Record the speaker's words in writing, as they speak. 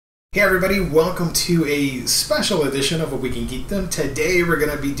Hey everybody, welcome to a special edition of A Week in Geekdom. Today we're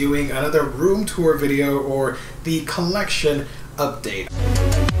going to be doing another room tour video, or the collection update.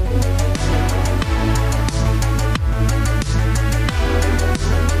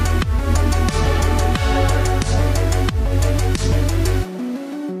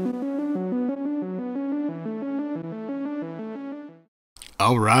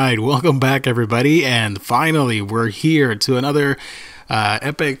 Alright, welcome back everybody, and finally we're here to another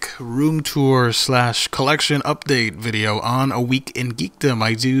epic room tour slash collection update video on A Week in Geekdom.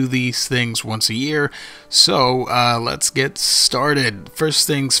 I do these things once a year, so let's get started. First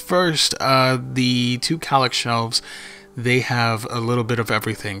things first, the two Calyx shelves, they have a little bit of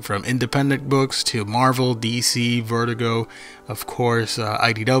everything from independent books to Marvel, DC, Vertigo, of course,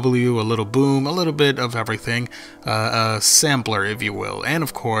 IDW, a little Boom, a little bit of everything, a sampler if you will, and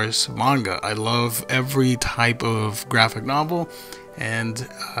of course manga. I love every type of graphic novel. And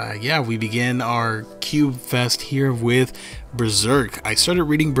yeah, we begin our Cube Fest here with Berserk. I started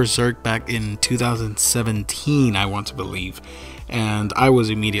reading Berserk back in 2017, I want to believe, and I was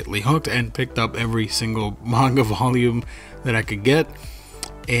immediately hooked and picked up every single manga volume that I could get.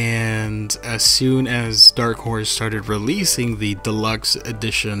 And as soon as Dark Horse started releasing the deluxe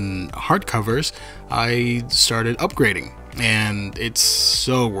edition hardcovers, I started upgrading. And it's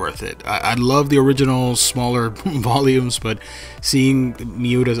so worth it. I love the original smaller volumes, but seeing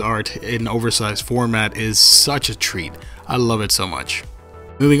Miura's art in oversized format is such a treat. I love it so much.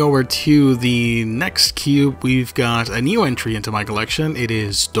 Moving over to the next cube, we've got a new entry into my collection. It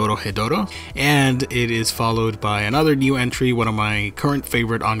is Dorohedoro, and it is followed by another new entry, one of my current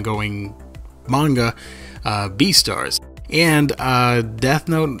favorite ongoing manga, Beastars. And Death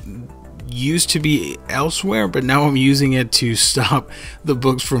Note used to be elsewhere, but now I'm using it to stop the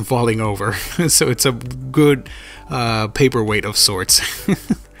books from falling over. So it's a good paperweight of sorts.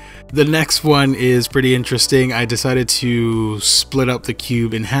 The next one is pretty interesting. I decided to split up the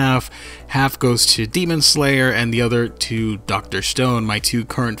cube in half. Half goes to Demon Slayer and the other to Dr. Stone, my two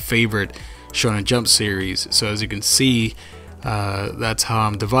current favorite Shonen Jump series. So as you can see, that's how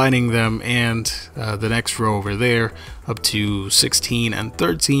I'm dividing them, and the next row over there up to 16 and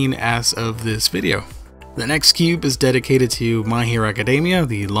 13 as of this video. The next cube is dedicated to My Hero Academia,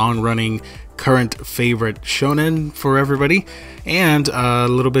 the long-running current favorite shonen for everybody, and a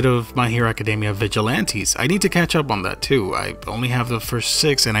little bit of My Hero Academia Vigilantes. I need to catch up on that too. I only have the first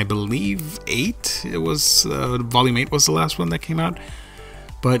 6, and I believe 8. It was volume 8 was the last one that came out.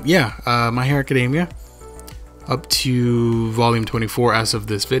 But yeah, My Hero Academia up to volume 24 as of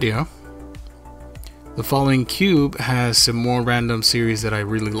this video. The following cube has some more random series that I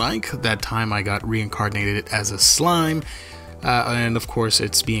really like. That time I got reincarnated as a slime, and of course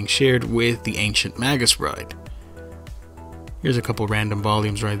it's being shared with the Ancient Magus Bride. Here's a couple random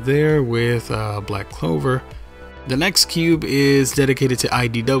volumes right there with Black Clover. The next cube is dedicated to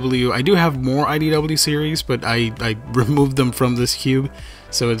IDW. I do have more IDW series, but I removed them from this cube,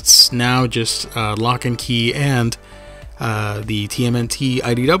 so it's now just Lock and Key and the TMNT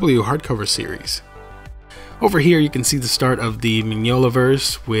IDW hardcover series. Over here you can see the start of the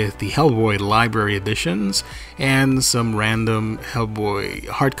Mignolaverse with the Hellboy library editions and some random Hellboy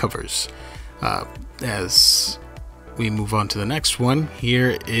hardcovers. As we move on to the next one,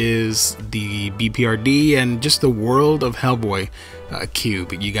 here is the BPRD and just the world of Hellboy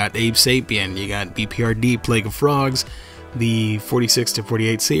cube. You got Abe Sapien, you got BPRD Plague of Frogs, the 46 to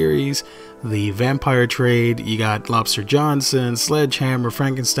 48 series, the Vampire Trade, you got Lobster Johnson, Sledgehammer,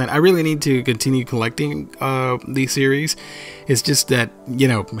 Frankenstein. I really need to continue collecting these series. It's just that, you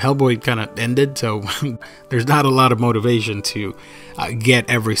know, Hellboy kind of ended, so there's not a lot of motivation to get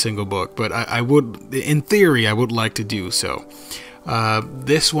every single book, but I would, in theory, I would like to do so.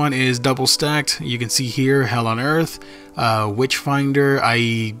 This one is double stacked. You can see here Hell on Earth, Witchfinder.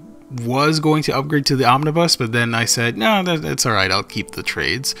 I was going to upgrade to the omnibus, but then I said no, that's alright, I'll keep the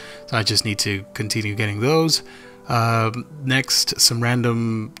trades, so I just need to continue getting those. Next, some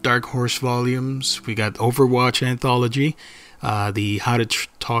random Dark Horse volumes. We got Overwatch anthology, the How to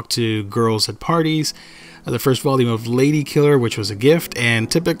Talk to Girls at Parties, the first volume of Lady Killer, which was a gift, and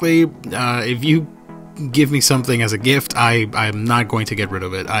typically if you give me something as a gift, I'm not going to get rid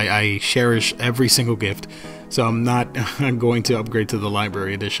of it. I cherish every single gift, so I'm not going to upgrade to the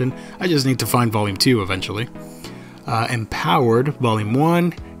library edition. I just need to find volume 2 eventually. Empowered volume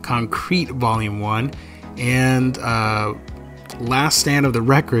 1, Concrete volume 1, and Last Stand of the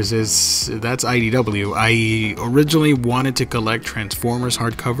Wreckers that's IDW. I originally wanted to collect Transformers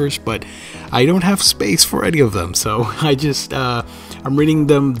hardcovers, but I don't have space for any of them, so I just I'm reading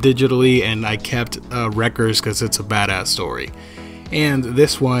them digitally, and I kept Wreckers because it's a badass story. And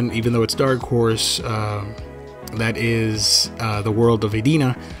this one, even though it's Dark Horse, that is the world of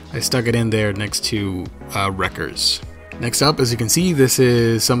Edina, I stuck it in there next to Wreckers. Next up, as you can see, this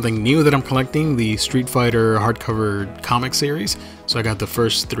is something new that I'm collecting, the Street Fighter hardcover comic series. So I got the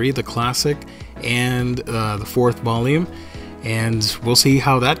first 3, the classic, and the 4th volume. And we'll see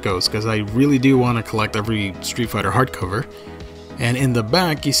how that goes, because I really do want to collect every Street Fighter hardcover. And in the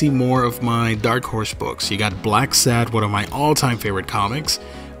back, you see more of my Dark Horse books. You got Black Sad, one of my all-time favorite comics,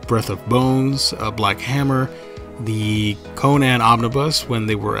 Breath of Bones, Black Hammer, the Conan Omnibus when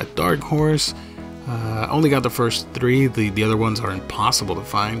they were at Dark Horse. Only got the first 3, the other ones are impossible to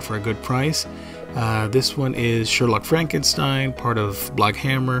find for a good price. This one is Sherlock Frankenstein, part of Black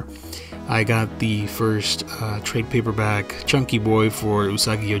Hammer. I got the first trade paperback Chunky Boy for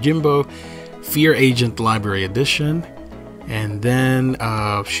Usagi Yojimbo, Fear Agent Library Edition. And then,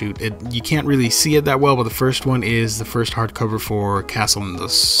 you can't really see it that well, but the first one is the first hardcover for Castle in the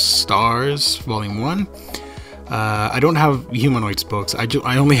Stars, Volume 1. I don't have Humanoids books,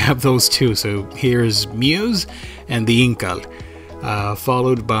 I only have those 2, so here's Muse and the Incal.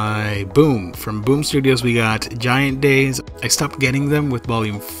 Followed by Boom. From Boom Studios we got Giant Days. I stopped getting them with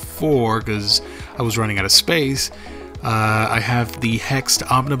Volume 4 because I was running out of space. I have the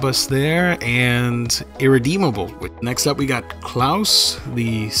Hexed Omnibus there and Irredeemable. Next up we got Klaus,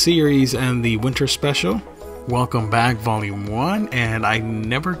 the series and the Winter Special. Welcome Back Volume 1, and I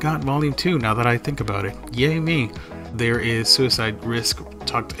never got Volume 2 now that I think about it. Yay me. There is Suicide Risk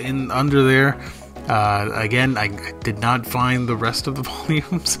tucked in under there. Again, I did not find the rest of the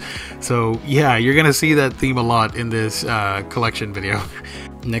volumes, so yeah, you're gonna see that theme a lot in this collection video.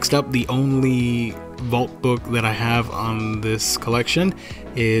 Next up, the only vault book that I have on this collection,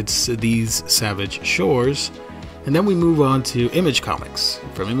 it's these Savage Shores. And then we move on to Image Comics.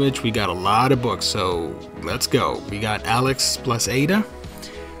 From Image, we got a lot of books, so let's go. We got Alex plus Ada,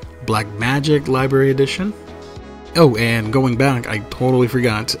 Black Magic Library Edition. Oh, and going back, I totally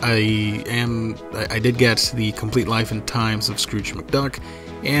forgot. I did get the Complete Life and Times of Scrooge McDuck,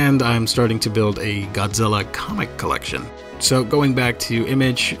 and I'm starting to build a Godzilla comic collection. So going back to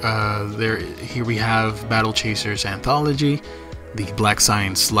Image, here we have Battle Chasers Anthology, the Black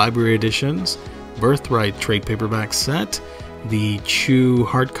Science Library Editions, Birthright trade paperback set, the Chew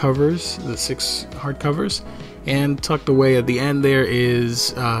hardcovers, the 6 hardcovers, and tucked away at the end there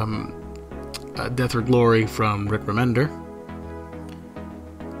is Death or Glory from Rick Remender.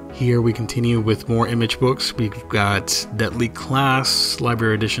 Here we continue with more Image books. We've got Deadly Class,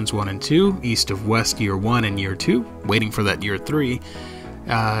 Library Editions 1 and 2, East of West Year 1 and Year 2, waiting for that Year 3.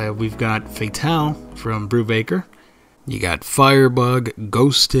 We've got Fatale from Brubaker. You got Firebug,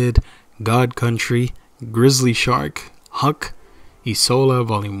 Ghosted, God Country, Grizzly Shark, Huck, Isola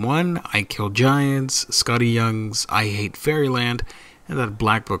Volume 1, I Kill Giants, Scotty Young's I Hate Fairyland, and that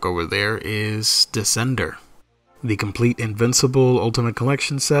black book over there is Descender. The Complete Invincible Ultimate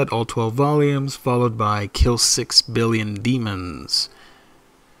Collection set, all 12 volumes, followed by Kill 6 Billion Demons.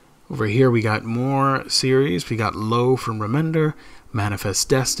 Over here we got more series. We got Low from Remender, Manifest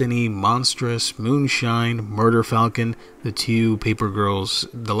Destiny, Monstrous, Moonshine, Murder Falcon, the 2 Paper Girls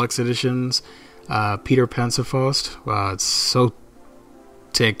Deluxe Editions, Peter Panzerfaust. It's so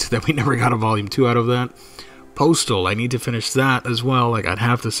ticked that we never got a Volume 2 out of that. Postal, I need to finish that as well. I got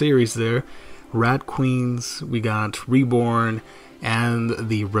half the series there. Rat Queens, we got Reborn, and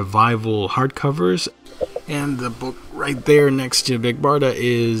the Revival hardcovers. And the book right there next to Big Barda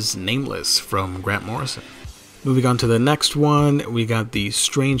is Nameless from Grant Morrison. Moving on to the next one, we got the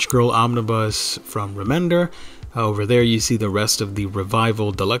Strange Girl Omnibus from Remender. Over there you see the rest of the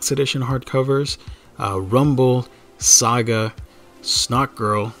Revival Deluxe Edition hardcovers. Rumble, Saga, Snot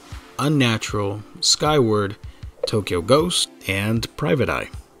Girl, Unnatural, Skyward, Tokyo Ghost, and Private Eye.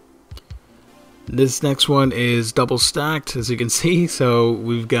 This next one is double stacked, as you can see, so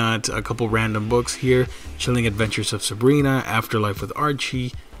we've got a couple random books here. Chilling Adventures of Sabrina, Afterlife with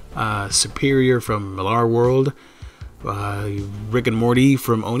Archie, Superior from Millar World, Rick and Morty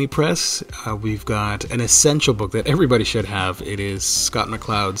from Oni Press. We've got an essential book that everybody should have. It is Scott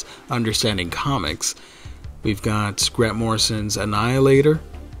McCloud's Understanding Comics. We've got Grant Morrison's Annihilator,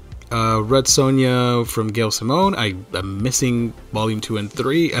 Red Sonja from Gail Simone. I'm missing Volume 2 and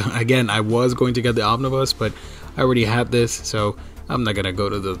 3. Again, I was going to get the omnibus, but I already had this, so I'm not going to go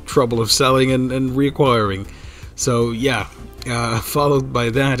to the trouble of selling and reacquiring. So yeah, followed by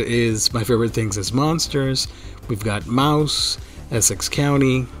that is My Favorite Things as Monsters. We've got Mouse, Essex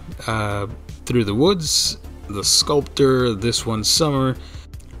County, Through the Woods, The Sculptor, This One Summer,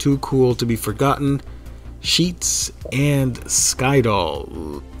 Too Cool to Be Forgotten, Sheets, and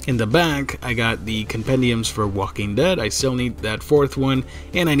Skydoll. In the back, I got the compendiums for Walking Dead. I still need that 4th one,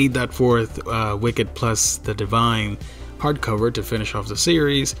 and I need that 4th Wicked plus the Divine hardcover to finish off the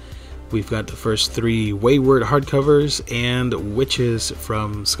series. We've got the first 3 Wayward hardcovers and Witches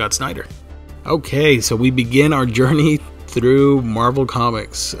from Scott Snyder. Okay, so we begin our journey through Marvel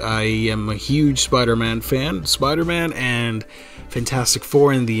Comics. I am a huge Spider-Man fan. Spider-Man and Fantastic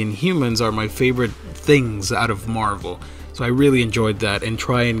Four and the Inhumans are my favorite things out of Marvel. So I really enjoyed that and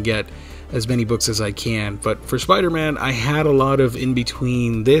try and get as many books as I can. But for Spider-Man, I had a lot of in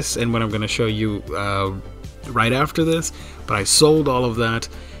between this and what I'm going to show you right after this. But I sold all of that,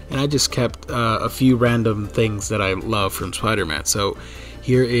 and I just kept a few random things that I love from Spider-Man. So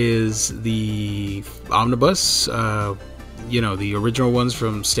here is the omnibus, you know, the original ones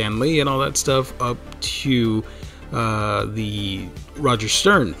from Stan Lee and all that stuff, up to the Roger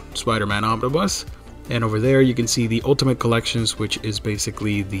Stern Spider-Man omnibus. And over there you can see the Ultimate Collections, which is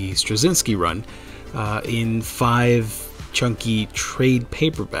basically the Straczynski run, in 5 chunky trade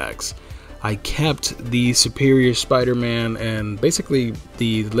paperbacks. I kept the Superior Spider-Man and basically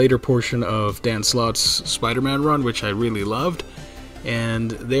the later portion of Dan Slott's Spider-Man run, which I really loved.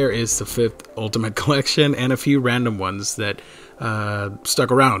 And there is the 5th Ultimate Collection and a few random ones that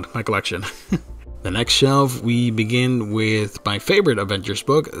stuck around my collection. The next shelf, we begin with my favorite Avengers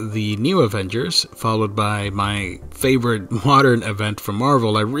book, The New Avengers, followed by my favorite modern event from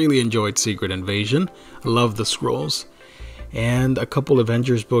Marvel. I really enjoyed Secret Invasion. I love the scrolls. And a couple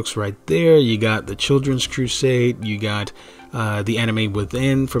Avengers books right there. You got The Children's Crusade, you got the Anime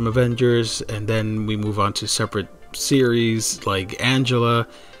Within from Avengers, and then we move on to separate series like Angela,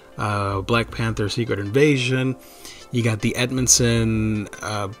 Black Panther Secret Invasion. You got the Edmondson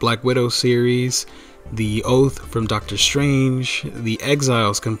Black Widow series, The Oath from Doctor Strange, the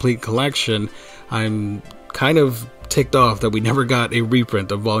Exiles Complete Collection. I'm kind of ticked off that we never got a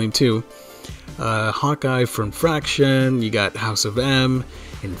reprint of Volume 2. Hawkeye from Fraction, you got House of M,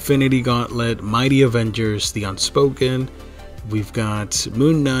 Infinity Gauntlet, Mighty Avengers, The Unspoken. We've got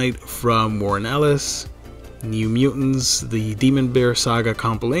Moon Knight from Warren Ellis, New Mutants, the Demon Bear Saga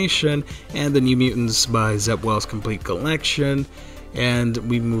compilation, and the New Mutants by Zeb Wells Complete Collection. And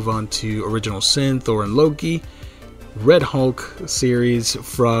we move on to Original Sin, Thor and Loki, Red Hulk series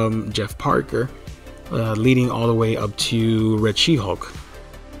from Jeff Parker, leading all the way up to Red She-Hulk.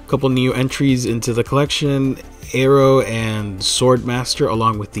 A couple new entries into the collection, Arrow and Swordmaster,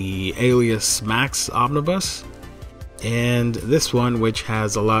 along with the Alias Max omnibus. And this one, which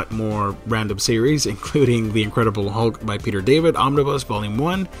has a lot more random series, including The Incredible Hulk by Peter David Omnibus Volume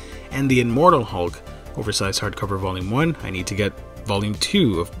 1 and The Immortal Hulk Oversized Hardcover Volume 1. I need to get Volume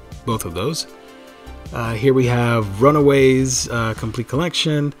 2 of both of those. Here we have Runaways Complete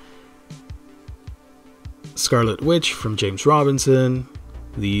Collection, Scarlet Witch from James Robinson,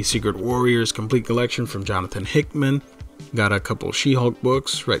 The Secret Warriors Complete Collection from Jonathan Hickman. Got a couple She-Hulk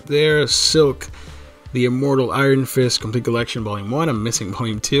books right there, Silk, The Immortal Iron Fist Complete Collection Volume 1, I'm missing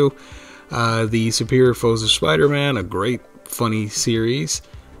Volume 2. The Superior Foes of Spider-Man, a great funny series.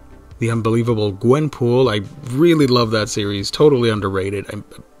 The Unbelievable Gwenpool, I really love that series, totally underrated. I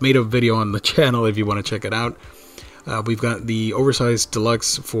made a video on the channel if you want to check it out. We've got the Oversized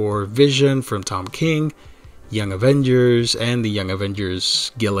Deluxe for Vision from Tom King, Young Avengers, and the Young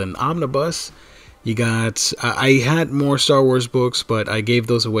Avengers Gillen Omnibus. You got, I had more Star Wars books, but I gave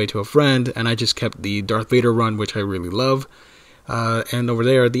those away to a friend, and I just kept the Darth Vader run, which I really love. And over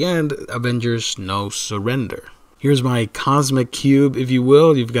there at the end, Avengers No Surrender. Here's my Cosmic Cube, if you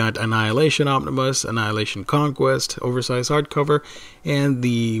will. You've got Annihilation Omnibus, Annihilation Conquest, oversized hardcover, and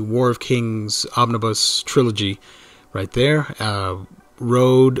the War of Kings Omnibus Trilogy right there.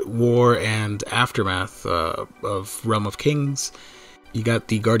 Road, War, and Aftermath of Realm of Kings. You got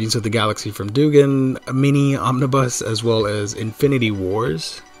the Guardians of the Galaxy from Dugan mini omnibus, as well as Infinity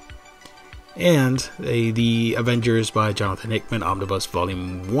Wars, and the Avengers by Jonathan Hickman Omnibus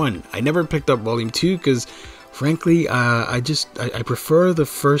Volume 1. I never picked up Volume 2 because, frankly, I prefer the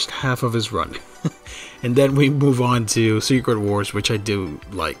first half of his run. And then we move on to Secret Wars, which I do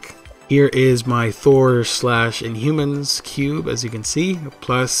like. Here is my Thor/Inhumans cube, as you can see,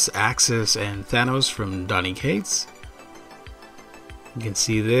 plus Axis and Thanos from Donny Cates. You can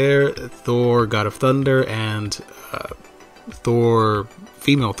see there, Thor, God of Thunder, and Thor,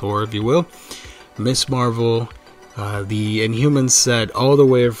 female Thor, if you will. Miss Marvel, the Inhumans set all the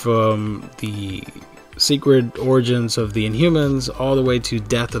way from the Secret Origins of the Inhumans all the way to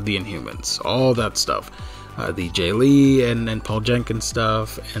Death of the Inhumans, all that stuff. The Jay Lee and Paul Jenkins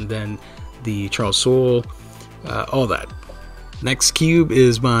stuff, and then the Charles Soule, all that. Next cube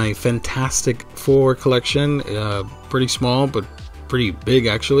is my Fantastic Four collection, pretty small, but pretty big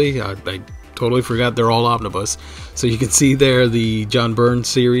actually. I totally forgot they're all omnibus. So you can see there the John Byrne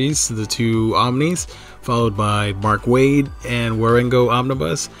series, the 2 Omnis, followed by Mark Waid and Waringo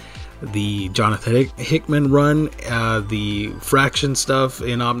omnibus, the Jonathan Hickman run, the Fraction stuff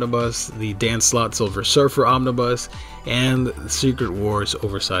in omnibus, the Dan Slott Silver Surfer omnibus, and the Secret Wars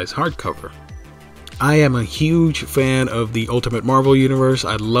oversized hardcover. I am a huge fan of the Ultimate Marvel Universe.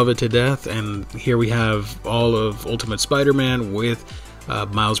 I love it to death, and here we have all of Ultimate Spider-Man with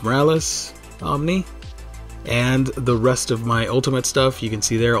Miles Morales Omni, and the rest of my Ultimate stuff. You can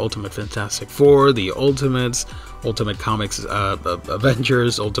see there Ultimate Fantastic Four, the Ultimates, Ultimate Comics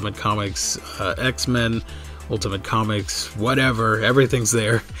Avengers, Ultimate Comics X-Men, Ultimate Comics whatever, everything's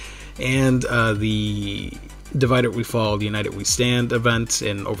there, and the Divided We Fall, United We Stand event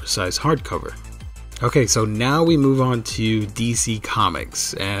in oversized hardcover. Okay, so now we move on to DC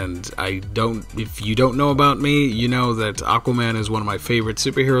Comics, and if you don't know about me, you know that Aquaman is one of my favorite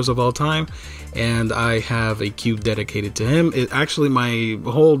superheroes of all time, and I have a cube dedicated to him. Actually, my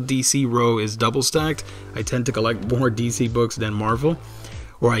whole DC row is double stacked. I tend to collect more DC books than Marvel,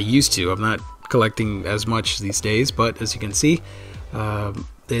 or I used to. I'm not collecting as much these days, but as you can see,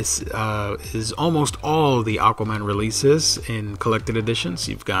 this is almost all the Aquaman releases in collected editions.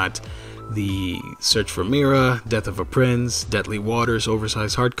 You've got the Search for Mira, Death of a Prince, Deadly Waters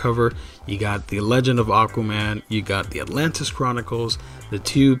oversized hardcover, you got the Legend of Aquaman, you got the Atlantis Chronicles, the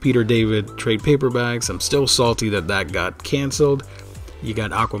 2 Peter David trade paperbacks. I'm still salty that got canceled. You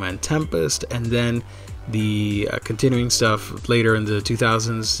got Aquaman Tempest, and then the continuing stuff later in the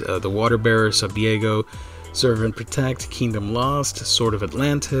 2000s, the Waterbearer, Sub Diego, Serve and Protect, Kingdom Lost, Sword of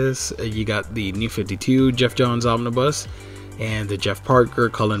Atlantis. You got the New 52 Jeff Johns omnibus, and the Jeff Parker,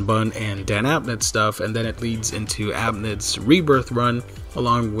 Cullen Bunn, and Dan Abnett stuff, and then it leads into Abnett's Rebirth run,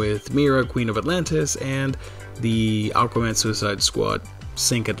 along with Mira, Queen of Atlantis, and the Aquaman Suicide Squad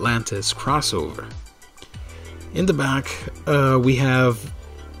Sink Atlantis crossover. In the back, we have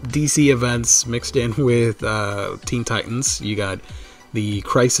DC events mixed in with Teen Titans. You got the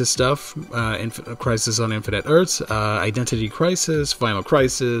Crisis stuff, Crisis on Infinite Earths, Identity Crisis, Final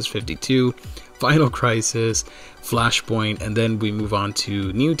Crisis, 52, Final Crisis, Flashpoint, and then we move on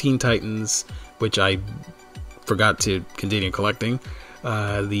to New Teen Titans, which I forgot to continue collecting,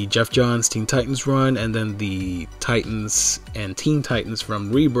 the Jeff Johns Teen Titans run, and then the Titans and Teen Titans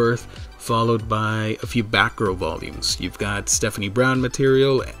from Rebirth, followed by a few Batgirl volumes. You've got Stephanie Brown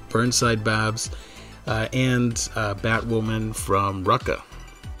material, Burnside Babs, and Batwoman from Rucka.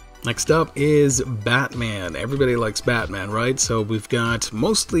 Next up is Batman. Everybody likes Batman, right? So we've got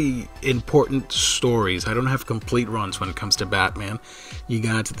mostly important stories. I don't have complete runs when it comes to Batman. You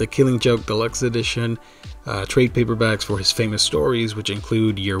got the Killing Joke Deluxe Edition, trade paperbacks for his famous stories, which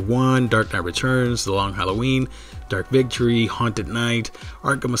include Year One, Dark Knight Returns, The Long Halloween, Dark Victory, Haunted Knight,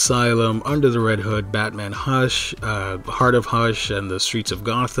 Arkham Asylum, Under the Red Hood, Batman Hush, Heart of Hush, and the Streets of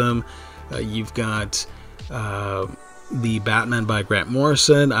Gotham. You've got the Batman by Grant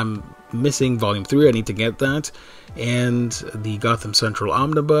Morrison. I'm missing Volume 3, I need to get that. And the Gotham Central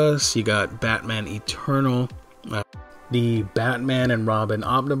Omnibus. You got Batman Eternal, the Batman and Robin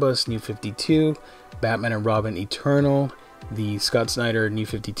Omnibus, New 52, Batman and Robin Eternal, the Scott Snyder New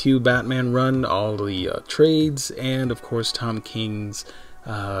 52 Batman run, all the trades, and of course Tom King's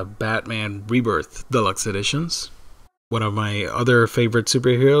Batman Rebirth Deluxe Editions. One of my other favorite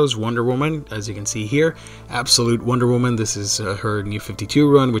superheroes, Wonder Woman, as you can see here. Absolute Wonder Woman. This is her New 52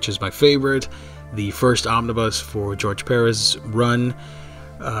 run, which is my favorite. The first omnibus for George Perez run.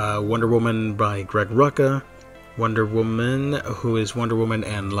 Wonder Woman by Greg Rucka. Wonder Woman, who is Wonder Woman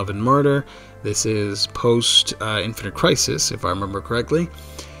and Love and Murder. This is post Infinite Crisis, if I remember correctly.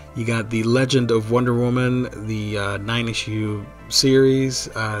 You got the Legend of Wonder Woman, the 9-issue series,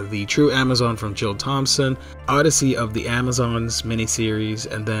 the True Amazon from Jill Thompson, Odyssey of the Amazons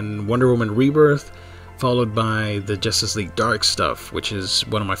miniseries, and then Wonder Woman Rebirth, followed by the Justice League Dark stuff, which is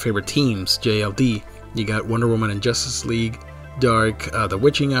one of my favorite teams, JLD. You got Wonder Woman and Justice League Dark, The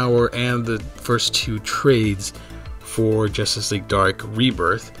Witching Hour, and the first 2 trades for Justice League Dark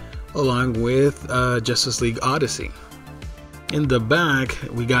Rebirth, along with Justice League Odyssey. In the back,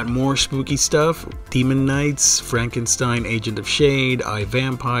 we got more spooky stuff. Demon Knights, Frankenstein, Agent of Shade, I,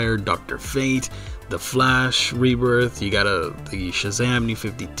 Vampire, Dr. Fate, The Flash, Rebirth. You got the Shazam New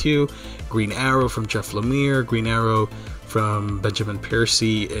 52, Green Arrow from Jeff Lemire, Green Arrow from Benjamin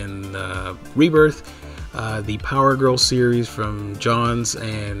Percy in Rebirth, the Power Girl series from Johns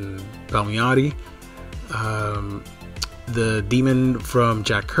and Palmiotti, the Demon from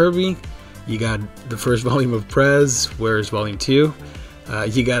Jack Kirby. You got the first volume of Prez, where's volume 2?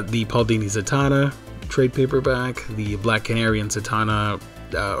 You got the Paul Dini Zatanna trade paperback, the Black Canary and Zatanna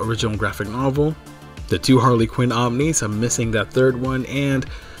original graphic novel, the 2 Harley Quinn omnis, I'm missing that 3rd one, and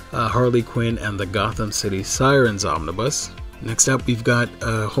Harley Quinn and the Gotham City Sirens omnibus. Next up, we've got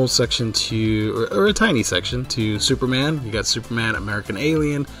a whole section or a tiny section to Superman. You got Superman American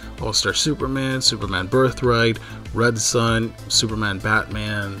Alien, All-Star Superman, Superman Birthright, Red Sun, Superman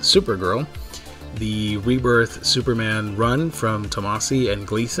Batman, Supergirl, the Rebirth Superman run from Tomasi and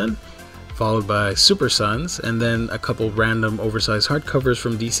Gleason, followed by Super Sons, and then a couple random oversized hardcovers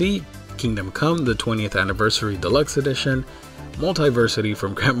from DC, Kingdom Come, the 20th Anniversary Deluxe Edition, Multiversity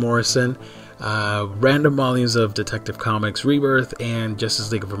from Grant Morrison, random volumes of Detective Comics Rebirth, and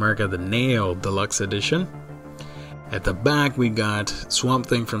Justice League of America The Nail Deluxe Edition. At the back, we got Swamp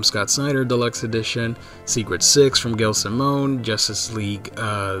Thing from Scott Snyder Deluxe Edition, Secret 6 from Gail Simone, Justice League,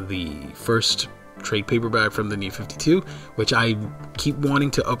 the first trade paperback from the New 52, which I keep wanting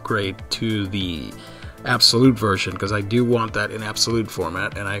to upgrade to the Absolute version, because I do want that in Absolute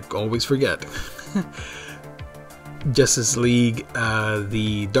format, and I always forget. Justice League,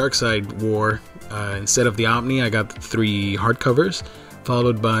 the Darkseid War, instead of the Omni, I got the 3 hardcovers,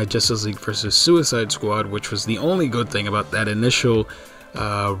 followed by Justice League vs. Suicide Squad, which was the only good thing about that initial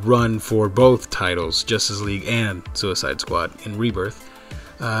run for both titles, Justice League and Suicide Squad in Rebirth.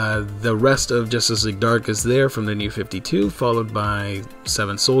 The rest of Justice League Dark is there from the New 52, followed by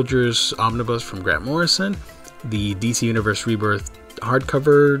 7 Soldiers Omnibus from Grant Morrison, the DC Universe Rebirth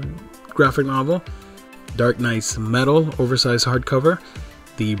hardcover graphic novel, Dark Knight's Metal oversized hardcover,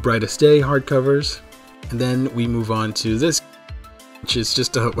 the Brightest Day hardcovers, and then we move on to this, which is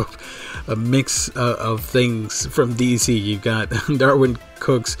just a mix of things from DC. You've got Darwin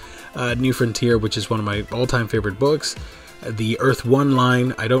Cook's New Frontier, which is one of my all-time favorite books. The Earth 1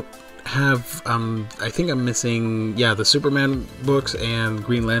 line, I don't have, I think I'm missing, the Superman books and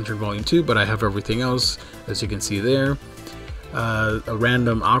Green Lantern Volume 2, but I have everything else, as you can see there. A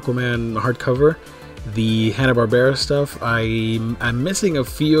random Aquaman hardcover. The Hanna-Barbera stuff, I'm missing a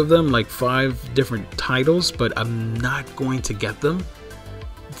few of them, like 5 different titles, but I'm not going to get them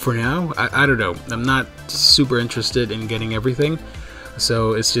for now. I don't know. I'm not super interested in getting everything.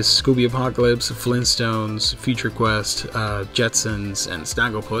 So it's just Scooby Apocalypse, Flintstones, Future Quest, Jetsons, and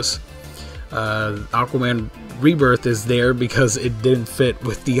Snagglepuss. Aquaman Rebirth is there because it didn't fit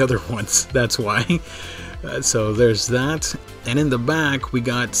with the other ones. That's why. So there's that. And in the back, we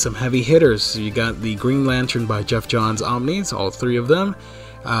got some heavy hitters. You got the Green Lantern by Jeff Johns Omnis, all 3 of them.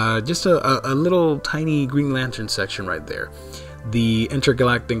 Just a little tiny Green Lantern section right there. The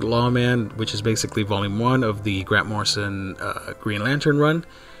Intergalactic Lawman, which is basically Volume 1 of the Grant Morrison Green Lantern run.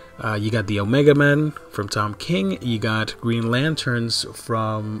 You got the Omega Men from Tom King. You got Green Lanterns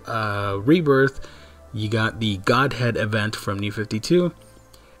from Rebirth. You got the Godhead event from New 52.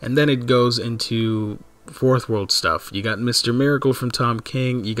 And then it goes into Fourth World stuff. You got Mr. Miracle from Tom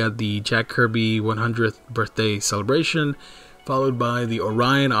King. You got the Jack Kirby 100th birthday celebration, followed by the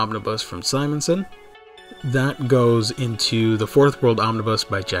Orion Omnibus from Simonson. That goes into the Fourth World Omnibus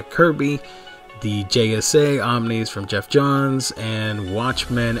by Jack Kirby, the JSA Omnis from Jeff Johns, and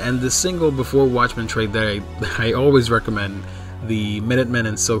Watchmen, and the single before Watchmen trade that I always recommend, the Minutemen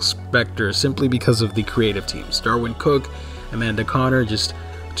and Silk Spectre, simply because of the creative teams. Darwin Cook, Amanda Connor, just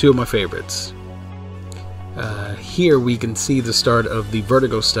 2 of my favorites. Here we can see the start of the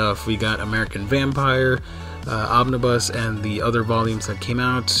Vertigo stuff. We got American Vampire Omnibus and the other volumes that came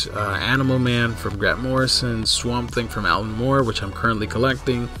out. Animal Man from Grant Morrison, Swamp Thing from Alan Moore, which I'm currently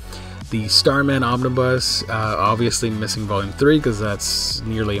collecting. The Starman Omnibus, obviously missing Volume 3 because that's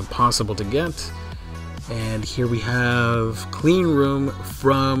nearly impossible to get. And here we have Clean Room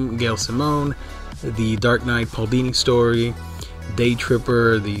from Gail Simone, the Dark Knight Paul Dini story, Day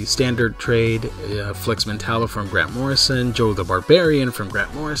Tripper, the Standard Trade, Flex Mentala from Grant Morrison, Joe the Barbarian from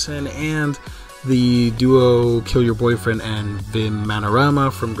Grant Morrison, and the duo Kill Your Boyfriend and Vim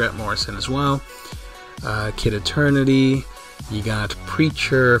Manorama from Grant Morrison as well. Kid Eternity, you got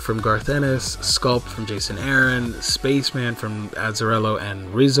Preacher from Garth Ennis, Sculpt from Jason Aaron, Spaceman from Azzarello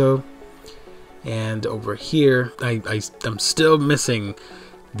and Rizzo. And over here, I'm still missing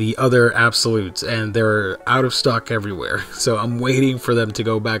the other Absolutes, and they're out of stock everywhere. So I'm waiting for them to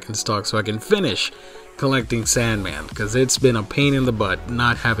go back in stock so I can finish collecting Sandman, because it's been a pain in the butt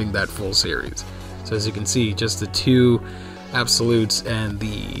not having that full series. So as you can see, just the 2 Absolutes and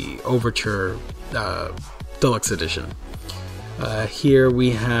the Overture Deluxe Edition. Here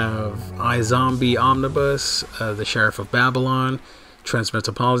we have iZombie Omnibus, The Sheriff of Babylon,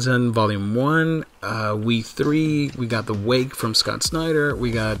 Transmetropolitan Volume 1, We 3, we got The Wake from Scott Snyder,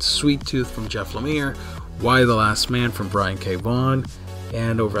 we got Sweet Tooth from Jeff Lemire, Why the Last Man from Brian K. Vaughan,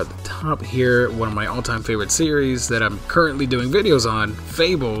 And over at the top here, one of my all-time favorite series that I'm currently doing videos on,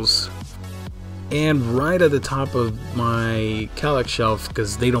 Fables. And right at the top of my Kallax shelf,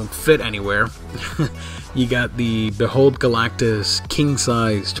 because they don't fit anywhere, you got the Behold Galactus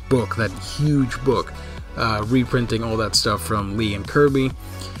king-sized book, that huge book, reprinting all that stuff from Lee and Kirby.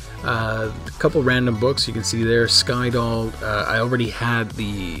 A couple random books you can see there. Skydoll. I already had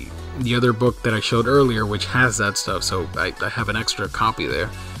the other book that I showed earlier, which has that stuff, so I have an extra copy there.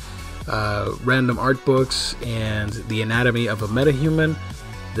 Random art books and the Anatomy of a Metahuman.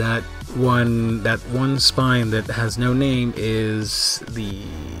 That one spine that has no name is the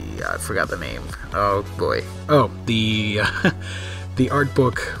I forgot the name. Oh boy. Oh, the the art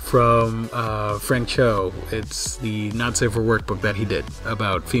book from Frank Cho. It's the Not Safe for Work book that he did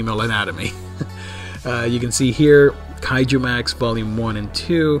about female anatomy. You can see here Kaiju Max Volume 1 and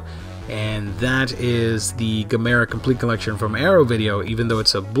 2, and that is the Gamera Complete Collection from Arrow Video. Even though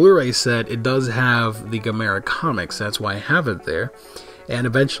it's a Blu-ray set, it does have the Gamera comics. That's why I have it there. And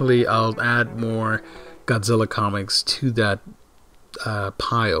eventually I'll add more Godzilla comics to that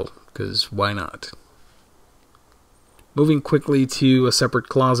pile, because why not? Moving quickly to a separate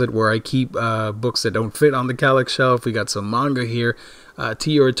closet where I keep books that don't fit on the Kallax shelf. We got some manga here.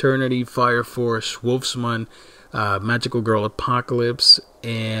 To Your Eternity, Fire Force, Wolfsman, Magical Girl Apocalypse,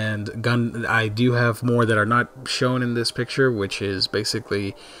 and I do have more that are not shown in this picture, which is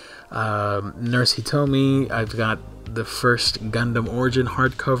basically Nurse Hitomi. I've got the first Gundam Origin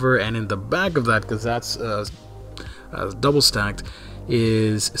hardcover, and in the back of that, because that's double stacked,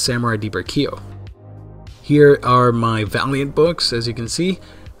 is Samurai Deeper Kyo. Here are my Valiant books, as you can see,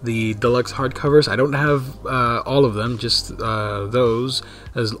 the deluxe hardcovers. I don't have all of them, just those,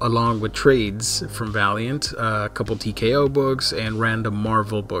 along with trades from Valiant, a couple TKO books, and random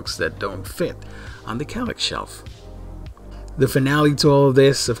Marvel books that don't fit on the Kallax shelf. The finale to all of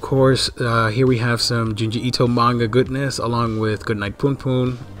this, of course, here we have some Junji Ito manga goodness, along with Goodnight Poon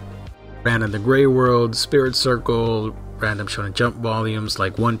Poon, Ran in the Grey World, Spirit Circle, random Shonen Jump volumes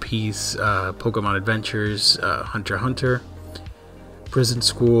like One Piece, Pokemon Adventures, Hunter x Hunter, Prison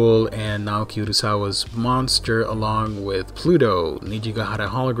School, and Naoki Urasawa's Monster, along with Pluto, Nijigahara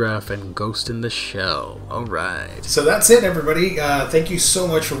Holograph, and Ghost in the Shell. Alright. So that's it, everybody. Thank you so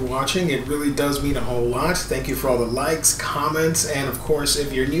much for watching. It really does mean a whole lot. Thank you for all the likes, comments, and of course,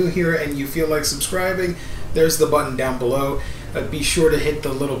 if you're new here and you feel like subscribing, there's the button down below. Be sure to hit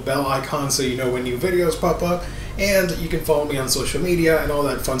the little bell icon so you know when new videos pop up. And you can follow me on social media and all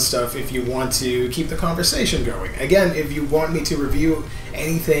that fun stuff if you want to keep the conversation going. Again, if you want me to review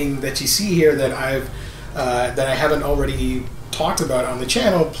anything that you see here that I haven't already talked about on the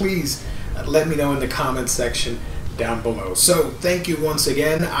channel, please let me know in the comments section down below. So thank you once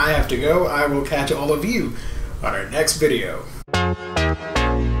again. I have to go. I will catch all of you on our next video.